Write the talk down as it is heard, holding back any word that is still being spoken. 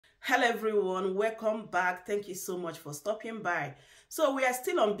Hello everyone, welcome back. Thank you so much for stopping by. So we are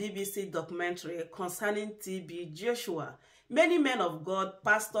still on BBC documentary concerning TB Joshua. Many men of God,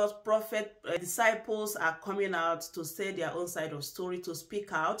 pastors, prophets, disciples are coming out to say their own side of story, to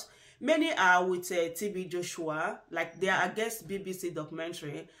speak out. Many are with TB Joshua, like they are against BBC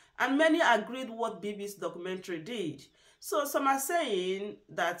documentary, and many agreed what BBC documentary did. So some are saying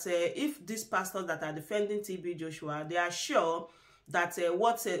that if these pastors that are defending TB Joshua, they are sure that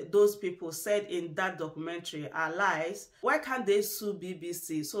what those people said in that documentary are lies, why can't they sue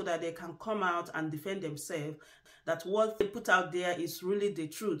BBC so that they can come out and defend themselves, that what they put out there is really the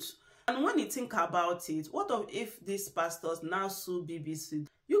truth? And when you think about it, what if these pastors now sue BBC?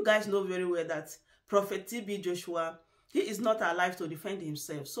 You guys know very well that Prophet TB Joshua, he is not alive to defend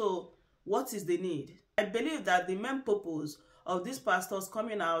himself. So what is the need? I believe that the main purpose of these pastors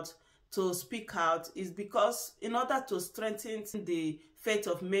coming out to speak out is because in order to strengthen the faith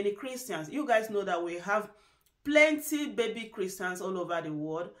of many Christians. You guys know that we have plenty baby Christians all over the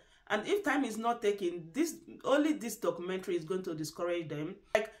world, and if time is not taken, only this documentary is going to discourage them.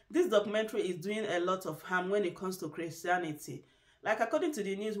 Like, this documentary is doing a lot of harm when it comes to Christianity. Like, according to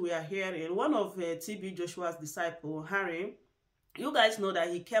the news we are hearing, one of TB Joshua's disciple, Harry, you guys know that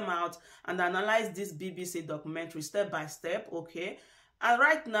he came out and analyzed this BBC documentary step by step, okay? And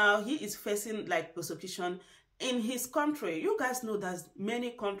right now, he is facing like persecution in his country. You guys know there's many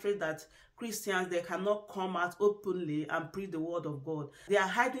countries that Christians, they cannot come out openly and preach the word of God. They are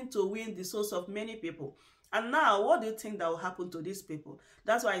hiding to win the souls of many people. And now, what do you think that will happen to these people?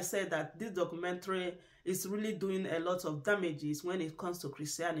 That's why I said that this documentary is really doing a lot of damages when it comes to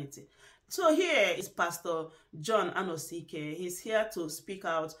Christianity. So here is Pastor John Anosike. He's here to speak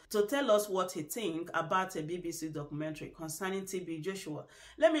out, to tell us what he thinks about a BBC documentary concerning TB Joshua.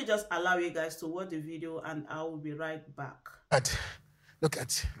 Let me just allow you guys to watch the video and I will be right back. Look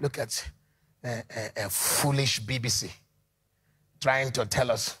at a foolish BBC trying to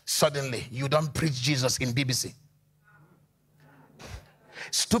tell us suddenly you don't preach Jesus in BBC.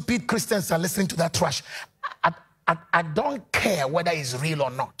 Stupid Christians are listening to that trash. I don't care whether it's real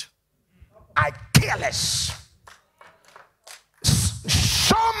or not. I care less.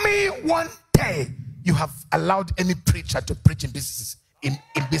 Show me one day you have allowed any preacher to preach in BBC. In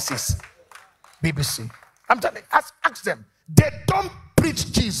BBC. I'm telling you, ask them. They don't preach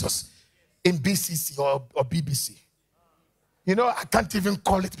Jesus in BCC or BBC. You know, I can't even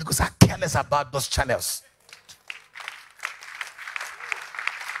call it because I care less about those channels.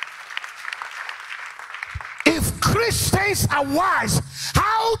 If Christians are wise,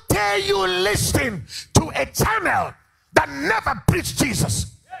 how dare you listen to a channel that never preached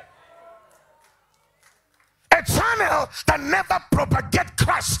Jesus? A channel that never propagate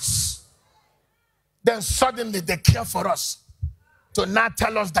Christ. Then suddenly they care for us to now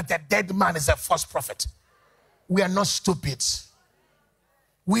tell us that a dead man is a false prophet. We are not stupid.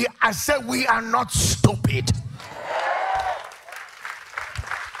 I said we are not stupid.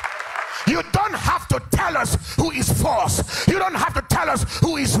 You don't have to tell us who is false. You don't have to tell us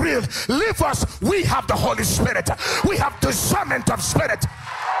who is real. Leave us. We have the Holy Spirit. We have discernment of spirit.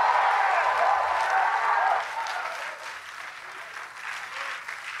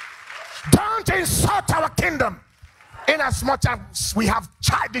 Don't insult our kingdom. In as much as we have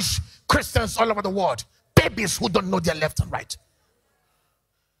childish Christians all over the world, babies who don't know their left and right.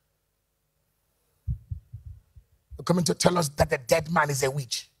 They're coming to tell us that the dead man is a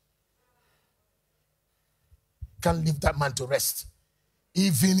witch. Can't leave that man to rest.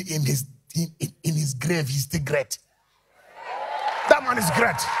 Even in his grave, he's still great. That man is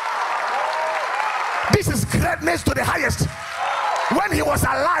great. This is greatness to the highest. When he was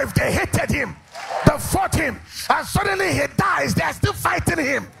alive, they hated him. They fought him. And suddenly he dies. They are still fighting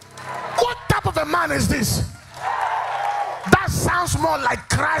him. What type of a man is this? That sounds more like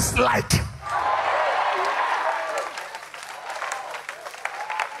Christ-like.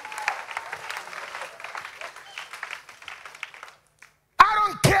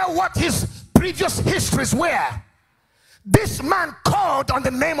 What his previous histories were. This man called on the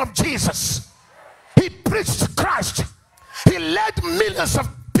name of Jesus. He preached Christ. He led millions of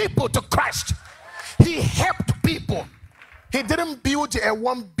people to Christ. He helped people. He didn't build a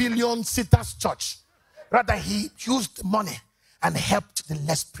 1 billion seaters church. Rather, he used money and helped the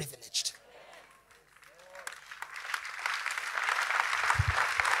less privileged.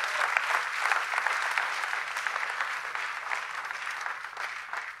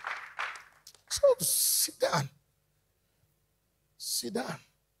 Sit down. Sit down.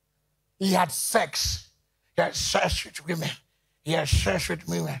 He had sex. He had sex with women. He had sex with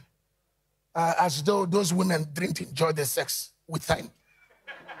women. As though those women didn't enjoy the sex with him.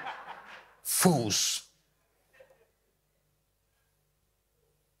 fools.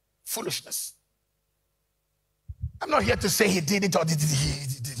 Foolishness. I'm not here to say he did it or he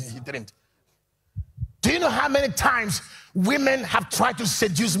didn't. Do you know how many times women have tried to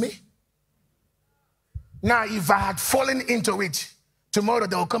seduce me? Now, if I had fallen into it, tomorrow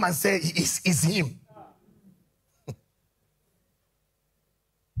they will come and say, it's him.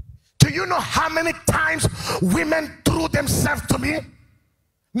 Do you know how many times women threw themselves to me?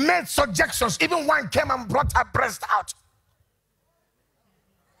 Made suggestions. Even one came and brought her breast out.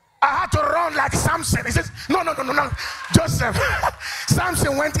 I had to run like Samson. He says, no. Joseph.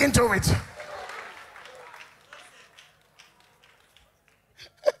 Samson went into it.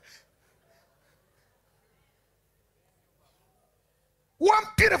 One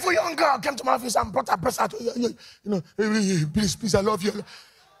beautiful young girl came to my office and brought her breast out. Please, I love you.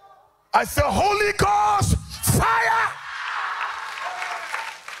 I said, Holy Ghost, fire.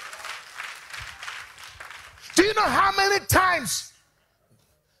 Do you know how many times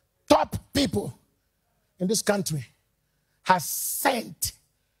top people in this country have sent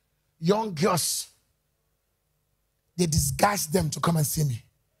young girls? They disguise them to come and see me,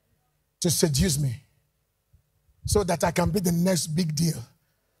 to seduce me, so that I can be the next big deal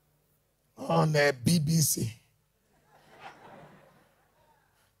on BBC.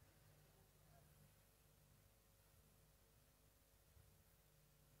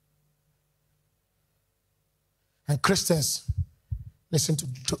 And Christians listen to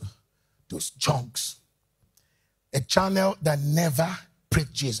those junks. A channel that never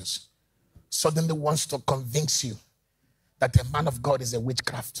preached Jesus suddenly wants to convince you that a man of God is a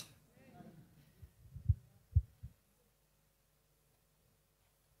witchcraft.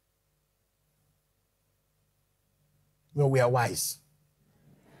 No, we are wise.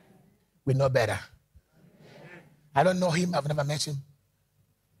 We know better. I don't know him. I've never met him.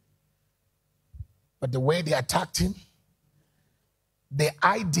 But the way they attacked him, the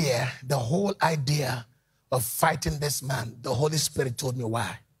whole idea of fighting this man, the Holy Spirit told me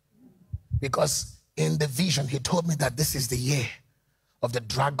why. Because in the vision, he told me that this is the year of the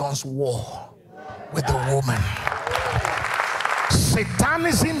dragon's war with the woman.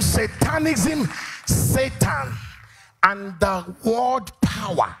 Satanism, Satan, and the world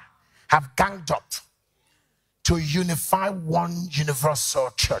power have ganged up to unify one universal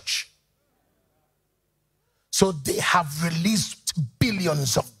church. So they have released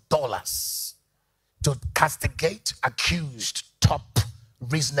billions of dollars to castigate accused, top,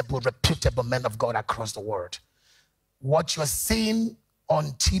 reasonable, reputable men of God across the world. What you're seeing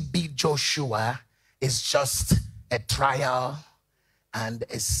on TB Joshua is just a trial and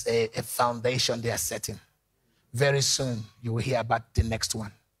it's a foundation they are setting. Very soon, you will hear about the next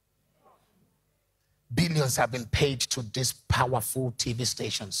one. Billions have been paid to these powerful TV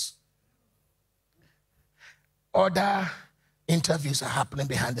stations. Other interviews are happening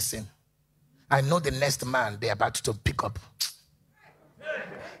behind the scene. I know the next man they're about to pick up.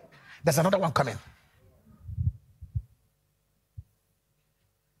 There's another one coming.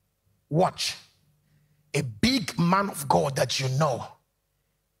 Watch. A big man of God that you know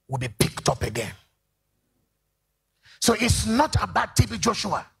will be picked up again. So it's not about TB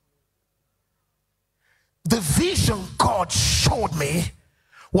Joshua. The vision God showed me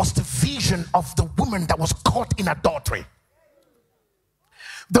was the vision of the woman that was caught in adultery.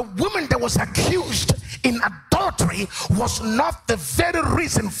 The woman that was accused in adultery was not the very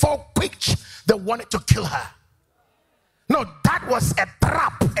reason for which they wanted to kill her. No, that was a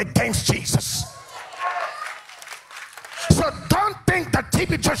trap against Jesus. So don't think that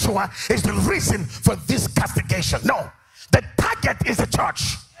TB Joshua is the reason for this castigation. No, the target is the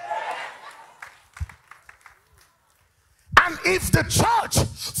church. And if the church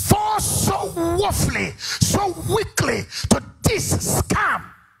falls so woefully, so weakly to this scam,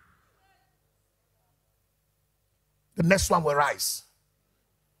 the next one will rise.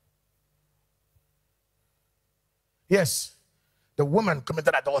 Yes, the woman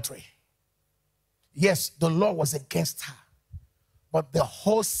committed adultery. Yes, the law was against her. But the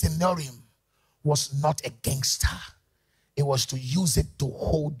whole scenario was not against her. It was to use it to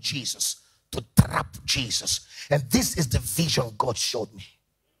hold Jesus, to trap Jesus. And this is the vision God showed me.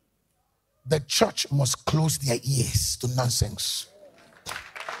 The church must close their ears to nonsense.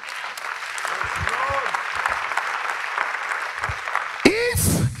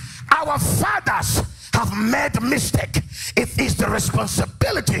 If our fathers have made a mistake, it is the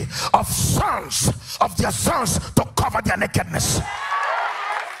responsibility of their sons to cover their nakedness.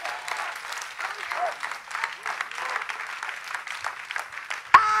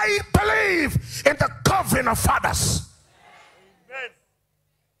 I believe in the covering of fathers.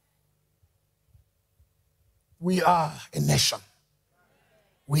 We are a nation.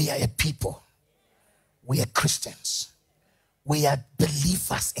 We are a people. We are Christians. We are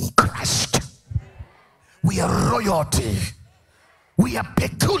believers in Christ. We are royalty. We are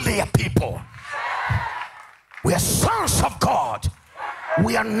peculiar people. We are sons of God.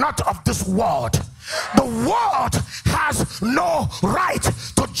 We are not of this world. The world has no right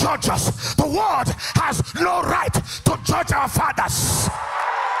to judge us. The world has no right to judge our fathers.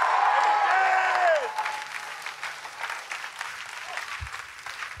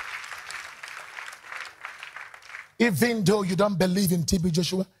 Even though you don't believe in TB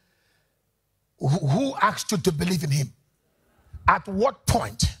Joshua, who asked you to believe in him? At what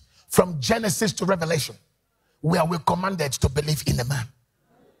point from Genesis to Revelation were we commanded to believe in a man?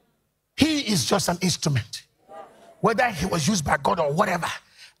 He is just an instrument. Whether he was used by God or whatever,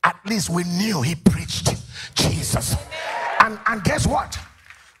 at least we knew he preached Jesus. And guess what?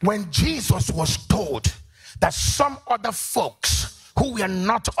 When Jesus was told that some other folks who were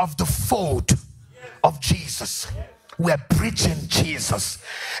not of the fold of Jesus were preaching Jesus,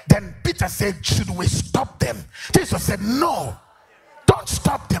 then Peter said, should we stop them? Jesus said, no, don't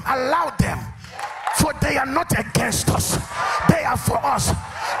stop them, allow them, for they are not against us, they are for us.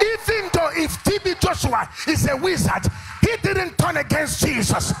 Even though if TB Joshua is a wizard, he didn't turn against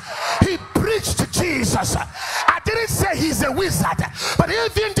Jesus, he preached Jesus. I didn't say he's a wizard, but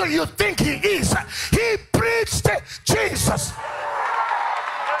even though you think he is, he preached Jesus.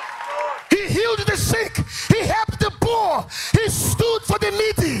 He healed the sick, he helped the poor, he stood for the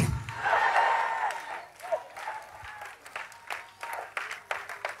needy.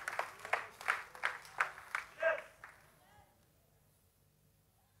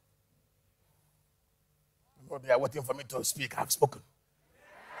 Oh, they are waiting for me to speak. I've spoken.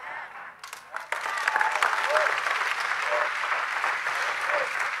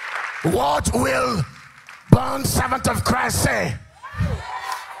 What will born servant of Christ say?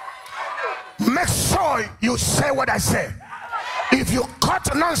 Make sure you say what I say. If you cut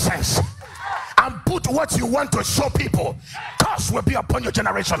nonsense and put what you want to show people, curse will be upon your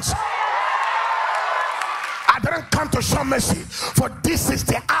generations. I didn't come to show mercy, for this is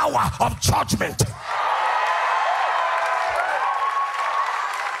the hour of judgment.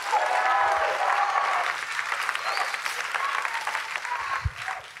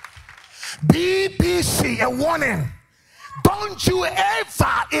 BBC, a warning. Don't you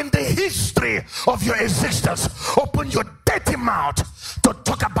ever in the history of your existence open your dirty mouth to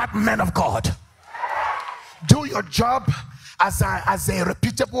talk about men of God. Do your job as a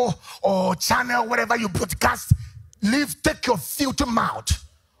reputable or channel, whatever you broadcast. Take your filthy mouth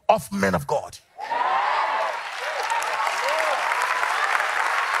off men of God.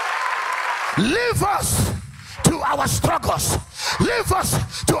 Leave us to our struggles. Leave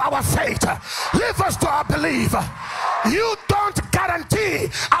us to our faith. Leave us to our belief. You don't guarantee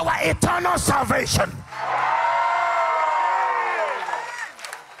our eternal salvation.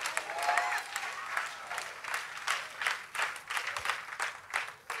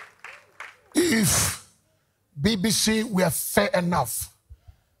 If BBC were fair enough,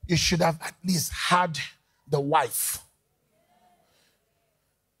 you should have at least had the wife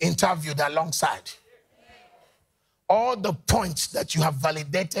interviewed alongside. All the points that you have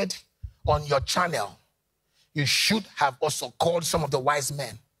validated on your channel, you should have also called some of the wise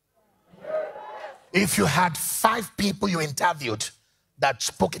men. If you had 5 people you interviewed that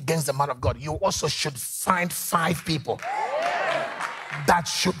spoke against the man of God, you also should find 5 people that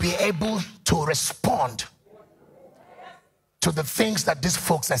should be able to respond to the things that these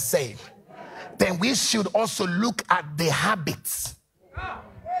folks are saying. Then we should also look at the habits,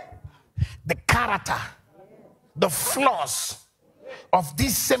 the character, the flaws of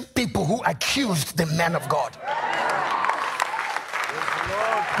these same people who accused the man of God.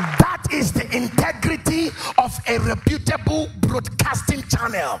 That is the integrity of a reputable broadcasting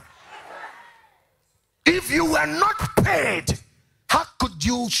channel. If you were not paid, how could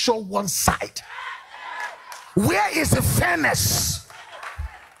you show one side? Where is the fairness?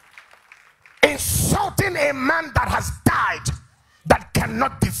 Insulting a man that has died, that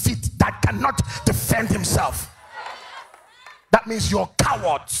cannot defend himself. That means you're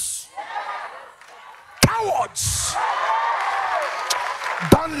cowards. Cowards.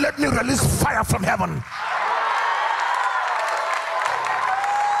 Don't let me release fire from heaven.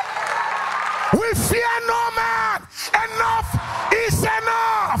 We fear no man. Enough is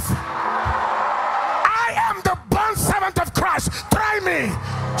enough. I am the born servant of Christ. Try me.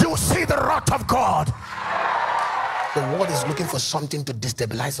 You will see the wrath of God. The world is looking for something to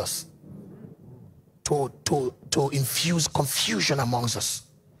destabilize us, to infuse confusion amongst us,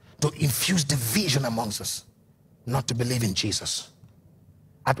 to infuse division amongst us. not to believe in Jesus.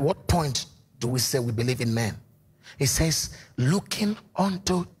 At what point do we say we believe in men? It says, looking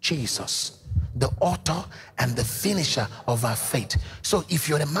unto Jesus, the author and the finisher of our faith. So if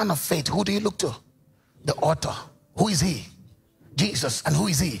you're a man of faith, who do you look to? The author. Who is he? Jesus. And who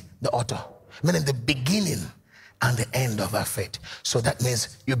is he? The author. Meaning the beginning and the end of our faith. So that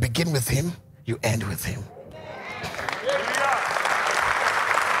means you begin with him, you end with him.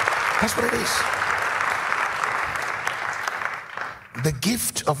 That's what it is. The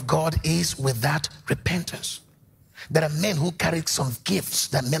gift of God is without repentance. There are men who carry some gifts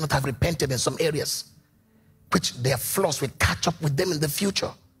that may not have repented in some areas, which their flaws will catch up with them in the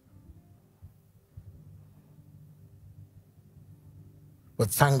future.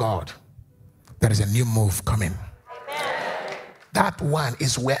 But thank God, there is a new move coming. Amen. That one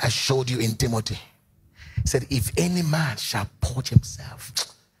is where I showed you in Timothy. He said, if any man shall purge himself,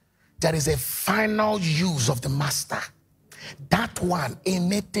 there is a final use of the master. That one,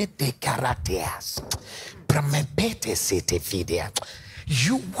 emete de characters,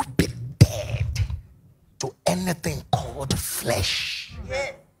 you would be dead to anything called flesh.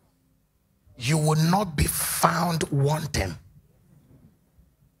 You will not be found wanting.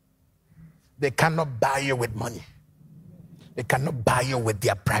 They cannot buy you with money. They cannot buy you with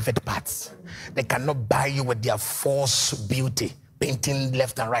their private parts. They cannot buy you with their false beauty, painting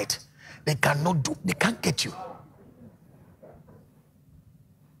left and right. They can't get you.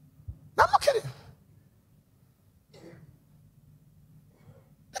 No, I'm not kidding. They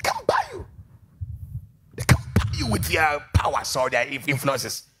can't buy you. They can't buy you with their powers or their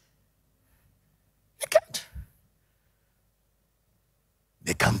influences. They can't.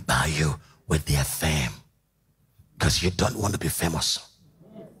 They can buy you with their fame, because you don't want to be famous.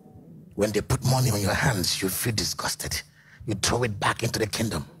 When they put money on your hands, you feel disgusted. You throw it back into the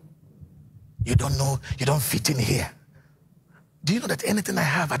kingdom. You don't know, you don't fit in here. Do you know that anything I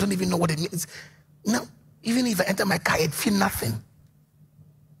have, I don't even know what it means? No, even if I enter my car, I feel nothing.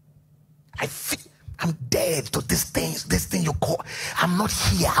 I'm dead to this thing you call. I'm not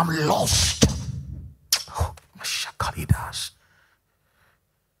here, I'm lost. Oh, Mashakalidas.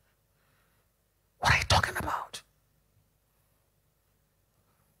 What are you talking about?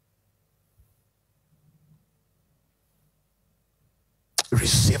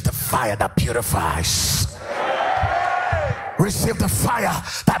 Receive the fire that purifies. Receive the fire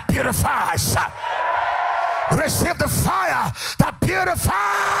that purifies. Receive the fire that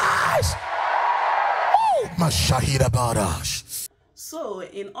purifies. Mashahida Barash. So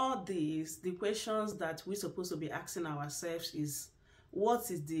in all these, the questions that we're supposed to be asking ourselves is,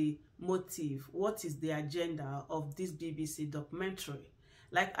 what is the motive? What is the agenda of this BBC documentary?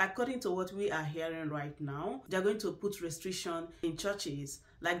 Like, according to what we are hearing right now, they're going to put restriction in churches.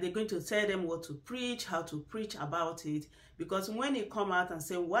 Like, they're going to tell them what to preach, how to preach about it. Because when you come out and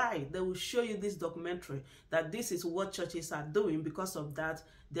say why, they will show you this documentary that this is what churches are doing. Because of that,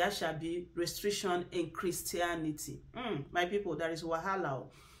 there shall be restriction in Christianity. My people, there is wahala.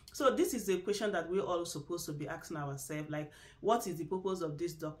 So this is the question that we're all supposed to be asking ourselves, like, what is the purpose of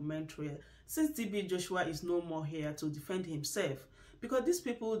this documentary? Since TB Joshua is no more here to defend himself, because these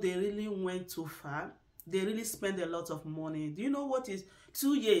people, they really went too far. They really spend a lot of money. Do you know what is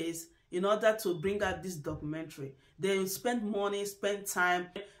 2 years in order to bring out this documentary? They spend money, spend time,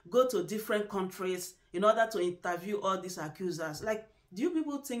 go to different countries in order to interview all these accusers. Like, do you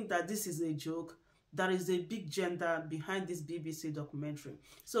people think that this is a joke? There is a big agenda behind this BBC documentary.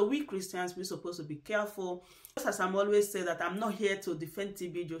 So we Christians, we're supposed to be careful. Just as I'm always saying that I'm not here to defend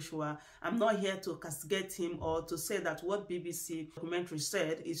TB Joshua. I'm not here to castigate him or to say that what BBC documentary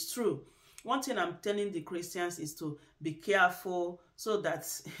said is true. One thing I'm telling the Christians is to be careful so that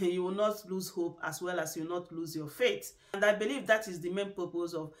you will not lose hope as well as you will not lose your faith. And I believe that is the main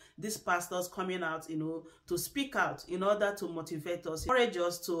purpose of these pastors coming out, to speak out in order to motivate us, encourage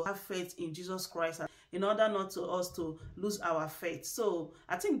us to have faith in Jesus Christ, in order not to us to lose our faith. So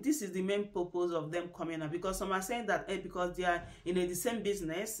I think this is the main purpose of them coming out, because some are saying that because they are in the same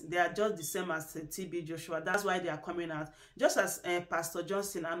business, they are just the same as TB Joshua. That's why they are coming out. Just as Pastor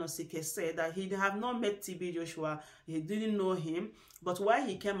Johnson Anosike said that he have not met TB Joshua, he didn't know him, but why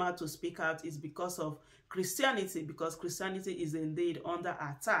he came out to speak out is because of Christianity, because Christianity is indeed under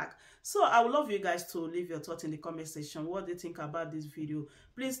attack. So I would love you guys to leave your thoughts in the comment section. What do you think about this video?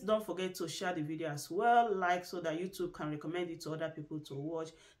 Please don't forget to share the video as well, like, so that YouTube can recommend it to other people to watch.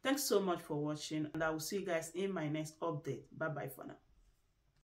 Thanks so much for watching, and I will see you guys in my next update. Bye bye for now.